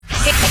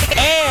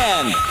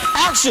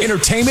action,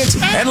 entertainment,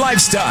 and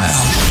lifestyle.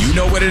 You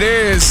know what it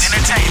is.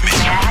 Entertainment.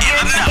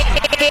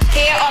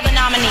 Here are the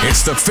nominees.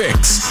 It's The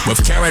Fix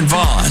with Karen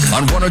Vaughn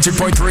on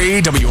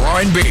 102.3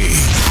 WRNB.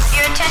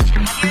 Your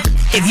attention.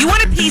 If you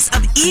want a piece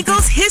of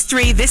Eagles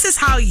history, this is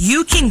how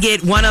you can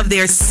get one of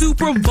their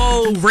Super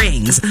Bowl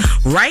rings.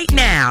 Right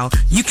now,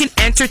 you can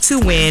enter to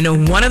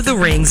win one of the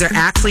rings. They're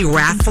actually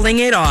raffling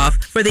it off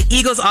for the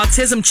Eagles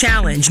Autism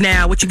Challenge.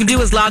 Now, what you can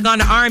do is log on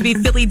to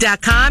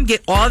rnbphilly.com,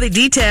 get all the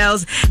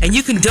details, and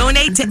you can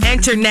donate to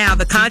enter now.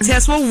 The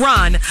contest will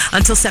run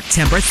until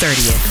September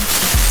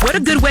 30th. What a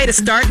good way to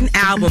start an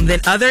album than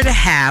other to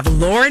have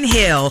Lauryn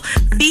Hill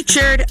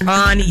featured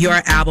on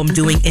your album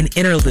doing an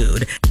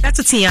interlude. That's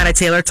what Teyana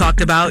Taylor talked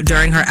about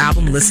during her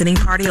album listening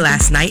party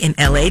last night in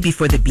LA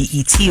before the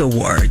BET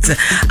Awards.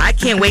 I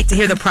can't wait to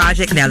hear the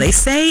project. Now, they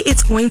say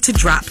it's going to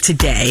drop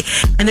today,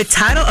 and the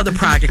title of the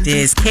project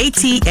is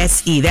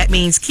KTSE. That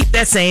means keep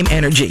that same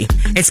energy.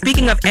 And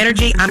speaking of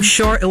energy, I'm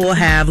sure it will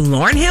have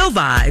Lauryn Hill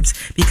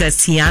vibes because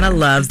Teyana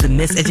loves the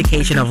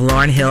Miseducation of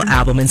Lauryn Hill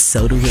album, and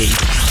so do we.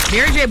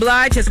 Mary J.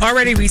 Blige has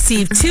already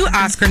received 2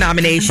 Oscar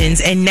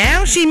nominations, and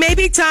now she may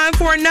be time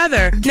for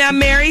another. Now,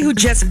 Mary, who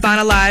just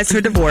finalized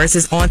her divorce,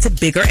 is on to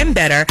bigger and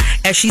better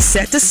as she's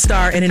set to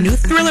star in a new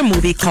thriller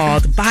movie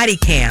called Body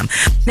Cam.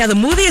 Now, the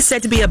movie is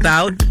said to be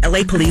about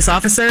LA police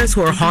officers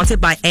who are haunted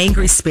by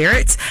angry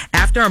spirits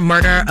after a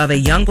murder of a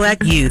young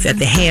black youth at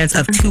the hands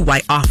of 2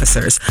 white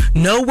officers.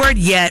 No word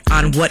yet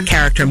on what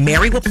character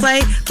Mary will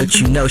play, but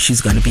you know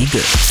she's going to be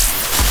good.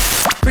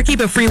 We're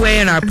keeping Freeway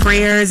in our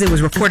prayers. It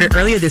was reported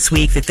earlier this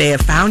week that they have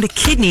found a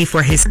kidney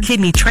for his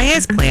kidney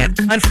transplant.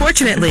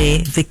 Unfortunately,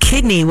 the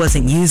kidney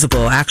wasn't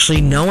usable.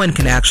 Actually, no one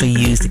can actually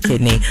use the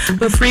kidney.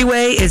 But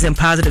Freeway is in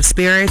positive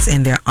spirits,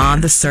 and they're on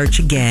the search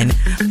again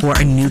for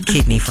a new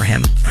kidney for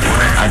him.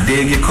 I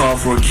did get called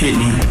for a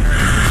kidney,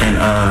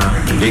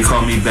 and they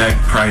called me back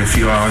probably a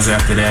few hours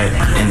after that,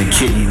 and the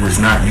kidney was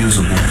not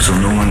usable. So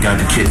no one got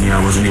the kidney.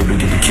 I wasn't able to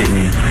get the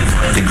kidney.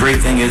 The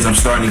great thing is I'm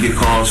starting to get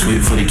calls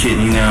for the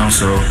kidney now,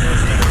 so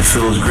it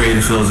feels great.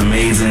 It feels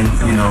amazing.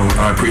 You know,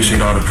 I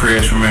appreciate all the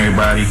prayers from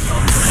everybody,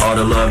 all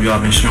the love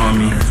y'all been showing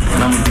me,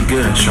 and I'm gonna be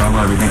good.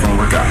 Inshallah, everything gonna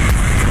work out.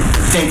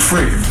 Think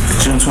free,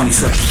 June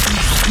 22nd.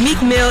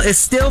 Meek Mill is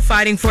still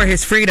fighting for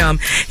his freedom.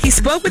 He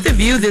spoke with The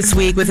View this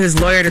week with his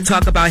lawyer to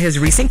talk about his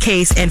recent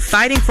case and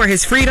fighting for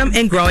his freedom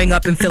and growing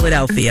up in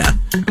Philadelphia.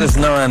 Just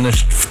knowing in the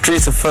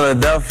streets of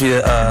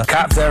Philadelphia,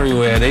 cops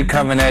everywhere. They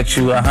coming at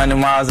you 100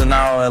 miles an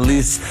hour at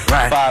least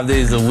 5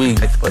 days a week.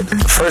 But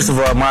first of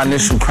all, my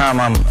initial crime,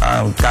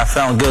 I got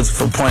found guilty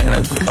for pointing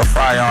a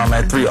firearm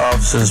at 3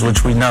 officers,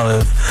 which we know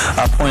if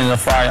I pointed a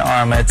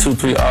firearm at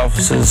 2-3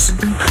 officers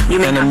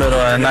in the middle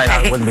of the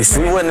night,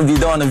 we wouldn't be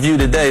doing The View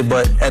today.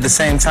 But at the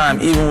same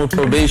time, even with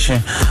probation,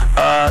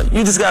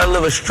 you just got to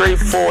live a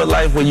straightforward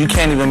life where you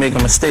can't even make a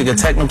mistake. A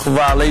technical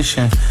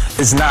violation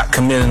is not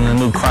committing a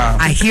new crime.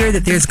 I hear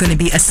that there's going to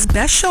be a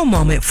special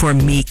moment for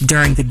Meek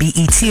during the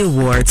BET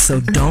Awards, so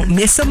don't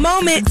miss a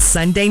moment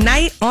Sunday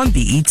night on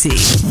BET.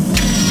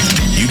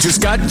 You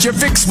just got your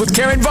fix with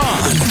Karen Vaughn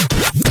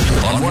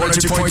on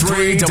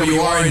 102.3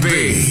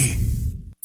 WRNB.